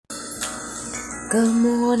Good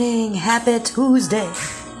morning. Happy Tuesday.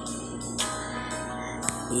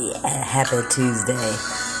 Yeah, happy Tuesday.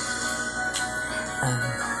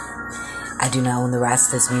 I do not own the rights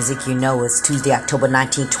to this music. You know it's Tuesday, October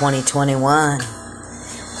 19, 2021.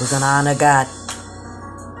 We're going to honor God.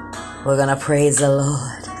 We're going to praise the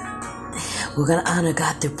Lord. We're going to honor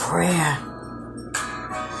God through prayer.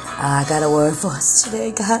 I got a word for us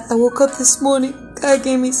today, God. I woke up this morning. God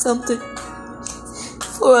gave me something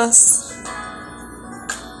for us.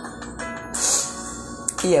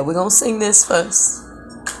 Yeah, we're going to sing this first.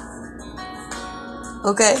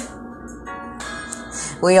 Okay?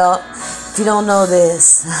 If you don't know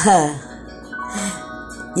this,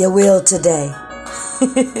 you will today.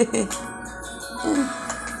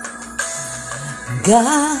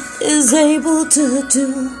 God is able to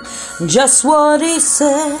do just what He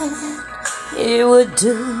said He would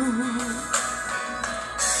do.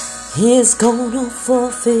 He's gonna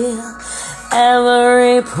fulfill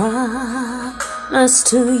every promise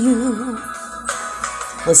to you.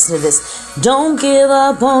 Listen to this. Don't give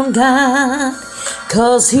up on God,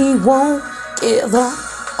 'cause He won't give up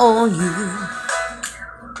on you.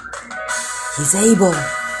 He's able.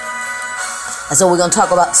 That's what we're going to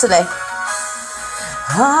talk about today.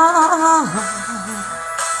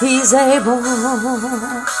 He's able.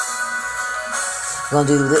 We're going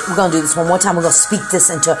to do this one more time. We're going to speak this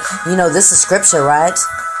into, this is scripture, right?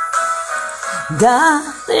 God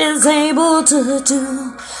is able to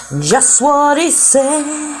do just what He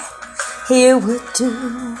said He would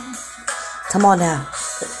do. Come on now.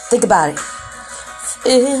 Think about it.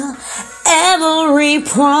 Fulfill every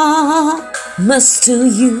promise to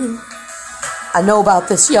you. I know about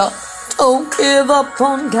this, y'all. Don't give up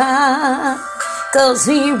on God, 'cause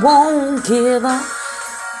He won't give up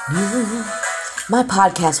you. My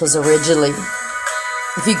podcast was originally,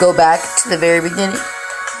 if you go back to the very beginning,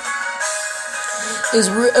 it was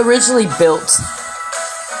originally built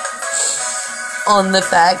on the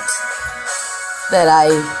fact that I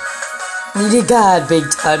needed God big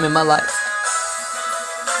time in my life.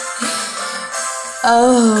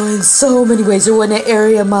 Oh, in so many ways. There wasn't an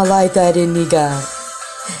area of my life that I didn't need God.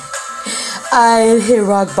 I had hit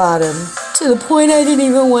rock bottom to the point I didn't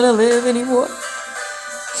even want to live anymore.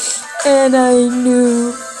 And I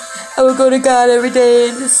knew I would go to God every day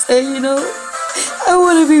and just say, I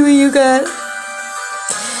want to be with you, God.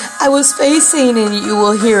 I was facing, and you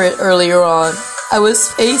will hear it earlier on, I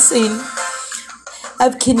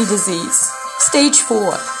have kidney disease, stage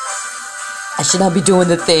 4. I should not be doing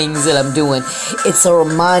the things that I'm doing. It's a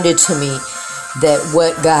reminder to me that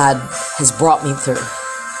what God has brought me through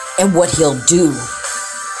and what He'll do.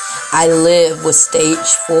 I live with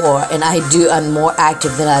stage 4, and I'm more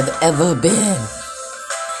active than I've ever been.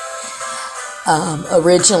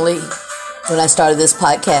 Originally, when I started this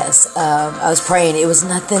podcast, I was praying. It was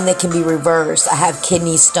nothing that can be reversed. I have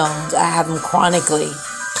kidney stones. I have them chronically.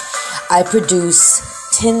 I produce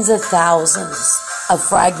tens of thousands of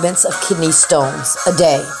fragments of kidney stones a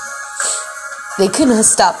day. They couldn't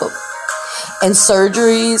stop them. And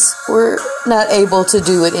surgeries were not able to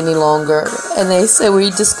do it any longer. And they said, we're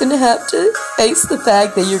just going to have to face the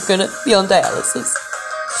fact that you're going to be on dialysis.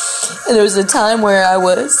 And there was a time where I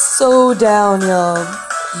was so down, y'all.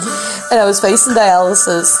 And I was facing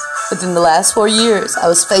dialysis. Within the last 4 years, I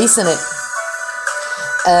was facing it.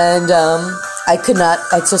 And I could not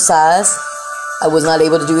exercise. I was not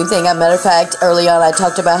able to do anything. As a matter of fact, early on, I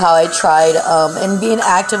talked about how I tried, and being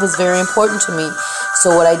active was very important to me.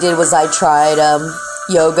 So what I did was I tried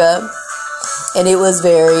yoga, and it was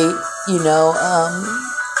very,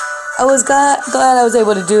 I was glad I was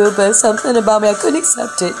able to do it, but something about me, I couldn't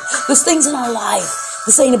accept it. There's things in our life,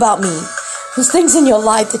 this ain't about me. There's things in your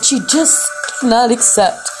life that you just cannot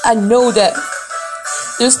accept. I know that.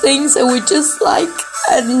 There's things that we just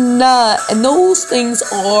and those things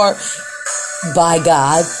are by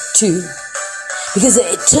God too, because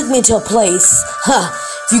it took me to a place,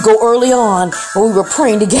 if you go early on when we were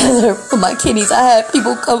praying together for my kidneys, I had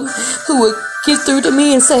people come who would get through to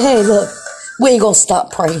me and say, hey, look, we ain't gonna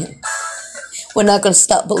stop praying, we're not gonna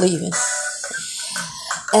stop believing.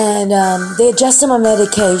 And they adjusted my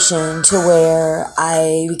medication to where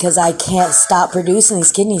because I can't stop producing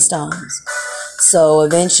these kidney stones, so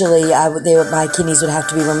eventually my kidneys would have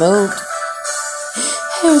to be removed.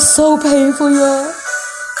 It was so painful, y'all.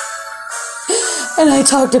 And I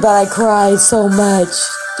cried so much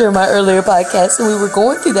during my earlier podcast, and we were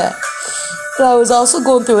going through that. But I was also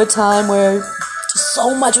going through a time where just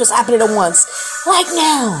so much was happening at once. Like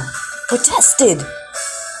now, we're tested.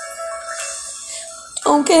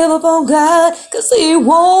 Don't give up on God, 'cause He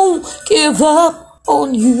won't give up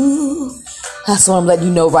on you. That's what I'm letting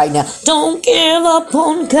you know right now. Don't give up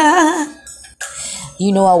on God.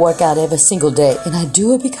 You know I work out every single day, and I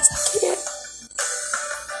do it because I can.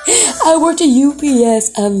 I worked at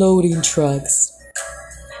UPS unloading trucks.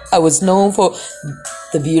 I was known for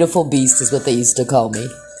the beautiful beast is what they used to call me.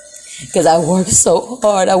 Because I worked so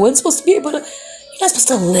hard. I wasn't supposed to be able to, you're not supposed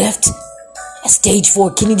to lift. At stage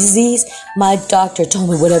 4 kidney disease, my doctor told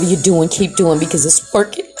me whatever you're doing, keep doing because it's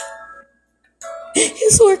working.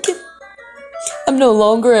 It's working. I'm no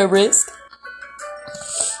longer at risk.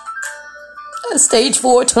 At stage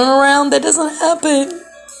 4 turnaround, that doesn't happen.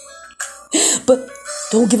 But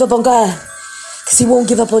don't give up on God, because He won't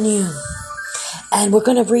give up on you. And we're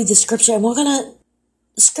going to read the scripture, and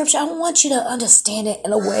scripture, I want you to understand it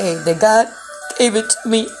in a way that God gave it to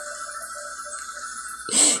me.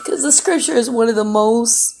 Because the scripture is one of the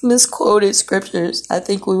most misquoted scriptures I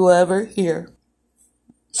think we will ever hear.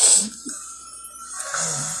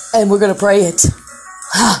 And we're going to pray it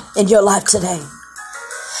in your life today.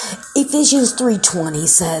 Ephesians 3:20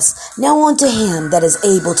 says, now unto Him that is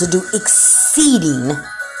able to do exceeding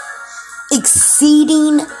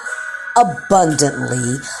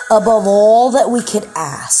abundantly above all that we could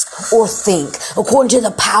ask or think, according to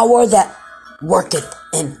the power that worketh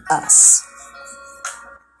in us.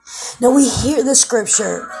 Now we hear the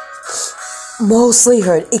scripture mostly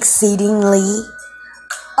heard exceedingly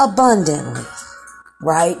abundantly,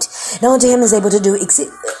 right? Now unto Him is able to do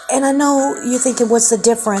and I know you're thinking, what's the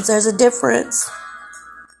difference? There's a difference.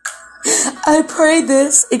 I pray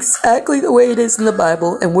this exactly the way it is in the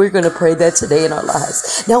Bible, and we're going to pray that today in our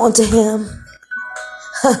lives. Now unto Him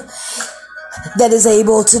that is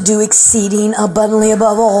able to do exceeding abundantly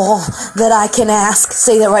above all that I can ask.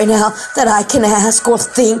 Say that right now. That I can ask or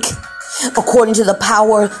think, according to the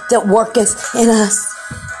power that worketh in us.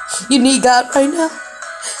 You need God right now.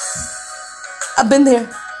 I've been there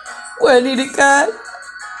where I needed God.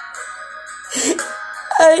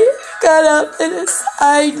 I got up and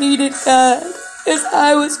I needed God. As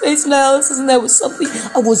I was facing dialysis, and that was something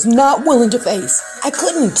I was not willing to face. I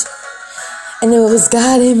couldn't. And there was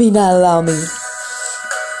God in me not allow me.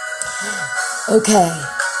 Okay.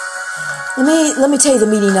 Let me tell you the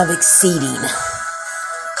meaning of exceeding.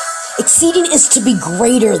 Exceeding is to be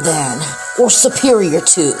greater than or superior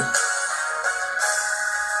to.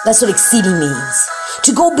 That's what exceeding means.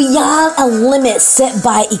 To go beyond a limit set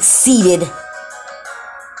by exceeded.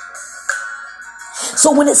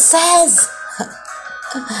 So when it says,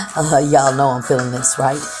 y'all know I'm feeling this,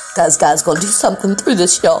 right? God's going to do something through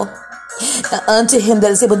this, y'all. Now, unto Him that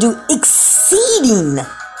is able to do exceeding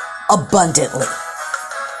abundantly.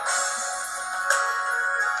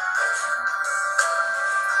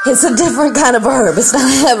 It's a different kind of verb. It's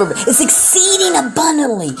not a verb. It's exceeding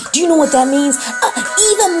abundantly. Do you know what that means?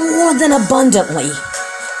 Even more than abundantly.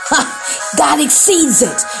 God exceeds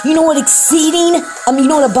it. You know what exceeding, you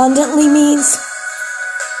know what abundantly means?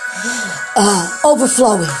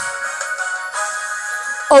 Overflowing,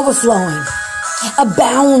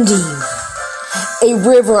 abounding, a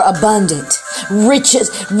river abundant,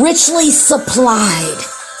 richly supplied.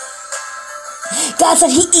 God said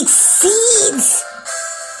He exceeds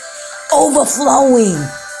overflowing.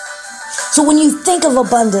 So when you think of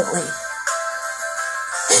abundantly,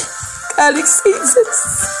 God exceeds it.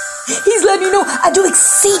 He's letting you know, I do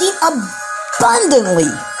exceeding abundantly.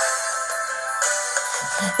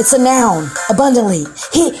 It's a noun, abundantly.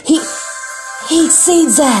 He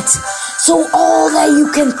exceeds that. So all that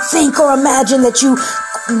you can think or imagine that you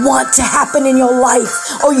want to happen in your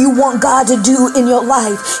life, or you want God to do in your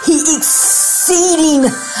life, He exceeding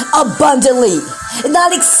abundantly.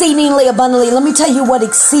 Not exceedingly abundantly. Let me tell you what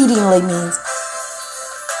exceedingly means.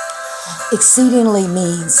 Exceedingly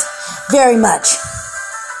means very much.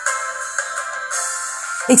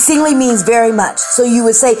 Exceedingly means very much. So you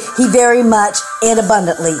would say He very much and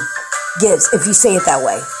abundantly gives, if you say it that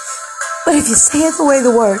way. But if you say it the way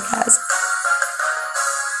the Word has,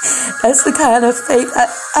 that's the kind of faith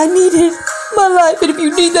I needed in my life. And if you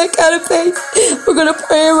need that kind of faith, we're going to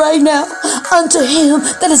pray right now. Unto Him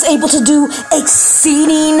that is able to do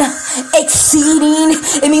exceeding.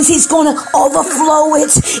 It means He's going to overflow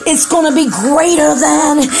it. It's going to be greater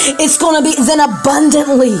than. It's going to be then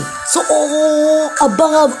abundantly. So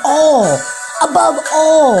above all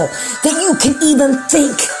that you can even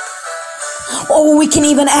think, or we can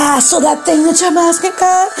even ask. So that thing that you're asking,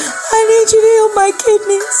 God, I need You to heal my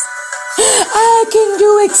kidneys. I can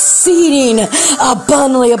do exceeding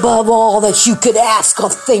abundantly above all that you could ask or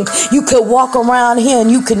think. You could walk around here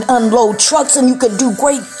and you can unload trucks and you can do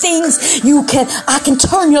great things. I can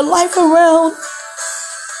turn your life around.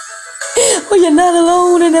 Well, you're not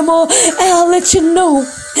alone anymore. And I'll let you know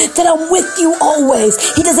that I'm with you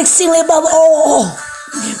always. He does exceedingly above all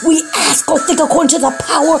we ask or think according to the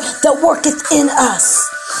power that worketh in us.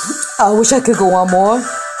 I wish I could go on more,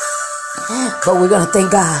 but we're going to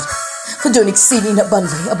thank God for doing exceeding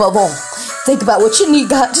abundantly above all. Think about what you need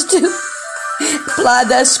God to do. Apply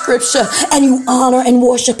that scripture and you honor and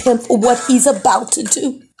worship him for what he's about to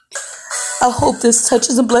do. I hope this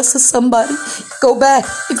touches and blesses somebody. Go back.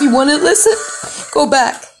 If you want to listen, go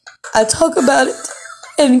back. I talk about it.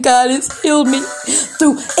 And God has healed me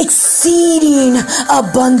through exceeding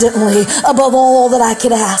abundantly above all that I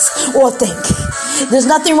could ask or think. There's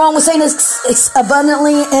nothing wrong with saying it's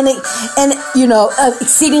abundantly and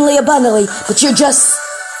exceedingly abundantly, but you're just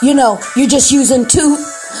using two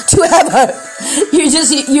ever. You're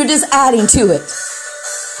just adding to it.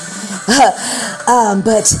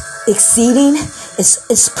 But exceeding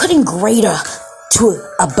is putting greater to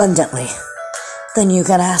abundantly than you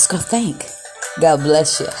can ask or think. God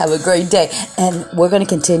bless you. Have a great day. And we're going to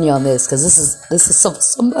continue on this because this is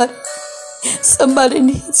somebody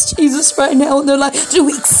needs Jesus right now in their life to do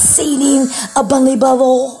exceeding abundantly above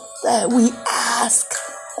all that we ask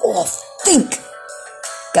or think.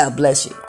 God bless you.